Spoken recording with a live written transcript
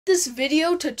This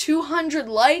video to 200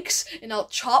 likes and I'll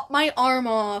chop my arm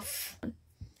off.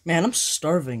 Man, I'm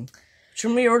starving.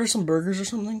 Shouldn't we order some burgers or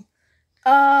something?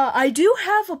 I do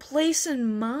have a place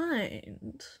in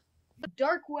mind.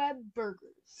 Dark web burgers.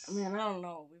 Man, I don't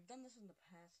know. We've done this in the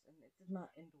past and it did not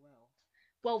end well.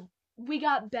 Well, we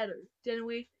got better, didn't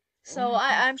we? So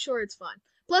I'm sure it's fine.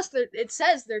 Plus, it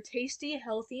says they're tasty,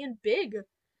 healthy, and big.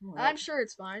 Oh, I'm sure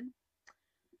it's fine.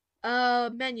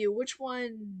 Menu. Which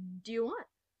one do you want?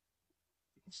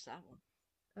 What's that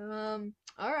one?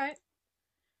 All right.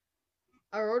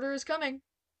 Our order is coming.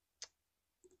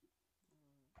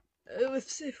 No,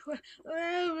 that's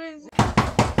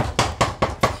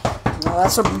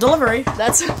a delivery.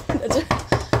 That's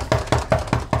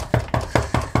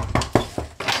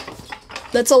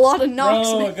a lot of knocks.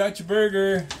 Oh, I got your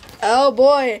burger. Oh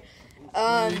boy.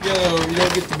 There you go. You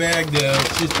don't get the bag though.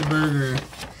 It's just a burger.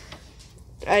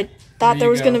 I thought there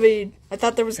was gonna be. I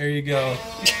thought there was. There you go.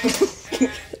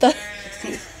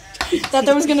 Thought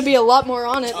there was gonna be a lot more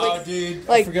on it. Oh, dude,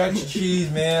 I forgot your cheese,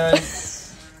 man.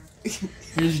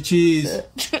 Here's your cheese.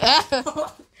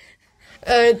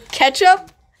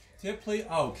 Ketchup. Tip, please.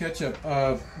 Oh, ketchup.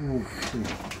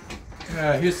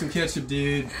 Here's some ketchup,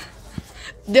 dude.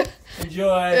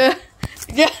 Enjoy.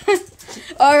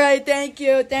 All right, thank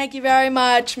you very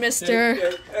much, Mister.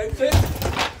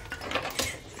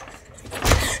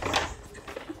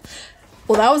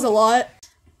 Well, that was a lot.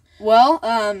 Well,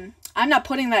 I'm not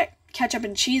putting that ketchup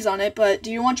and cheese on it, but do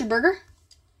you want your burger?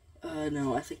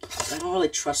 No, I don't really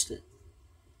trust it.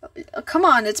 Come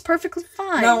on, it's perfectly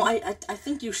fine. No, I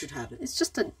think you should have it. It's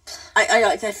just a.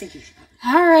 I think you should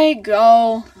have it. All right,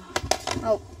 go.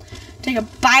 I'll take a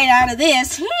bite out of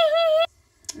this.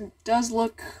 It does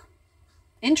look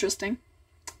interesting.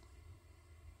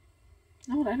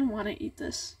 No, I don't want to eat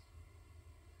this.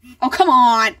 Oh, come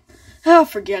on. Oh,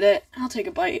 forget it. I'll take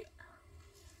a bite.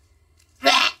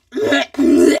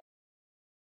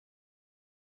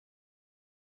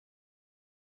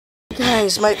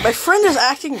 Guys, my friend is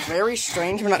acting very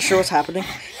strange. I'm not sure what's happening.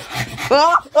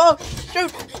 Oh,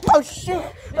 shoot! Oh, shoot!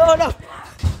 Oh, no!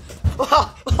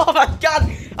 Oh my god!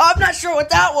 I'm not sure what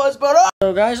that was, but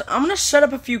So guys, I'm gonna set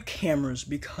up a few cameras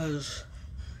because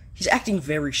he's acting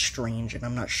very strange and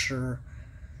I'm not sure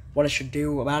what I should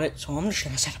do about it, so I'm just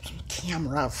gonna set up some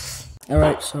cameras.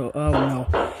 Alright, so, oh no.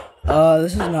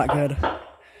 This is not good.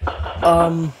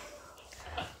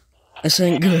 This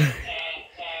ain't good.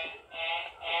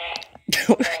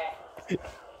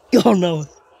 Oh no,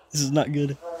 this is not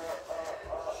good.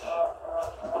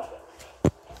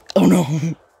 Oh no.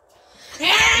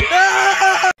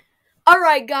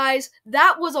 Alright guys,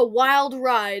 that was a wild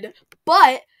ride,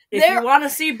 but if you want to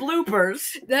see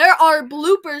bloopers, there are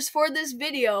bloopers for this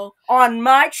video on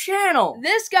my channel.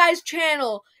 This guy's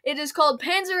channel. It is called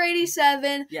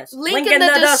Panzer87. Yes. Link in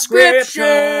the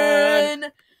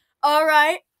description.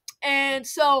 Alright, and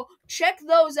so check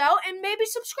those out and maybe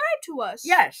subscribe to us.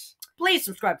 Yes. Please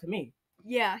subscribe to me.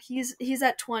 Yeah, he's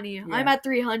at 20. Yeah. I'm at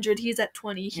 300. He's at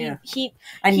 20. He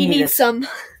needs some.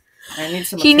 I need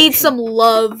some. He needs some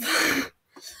love.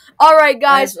 All right,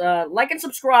 guys. Like and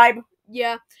subscribe.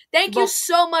 Yeah. Thank you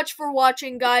so much for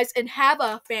watching, guys, and have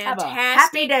a fantastic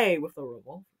happy day with the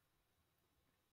revolver.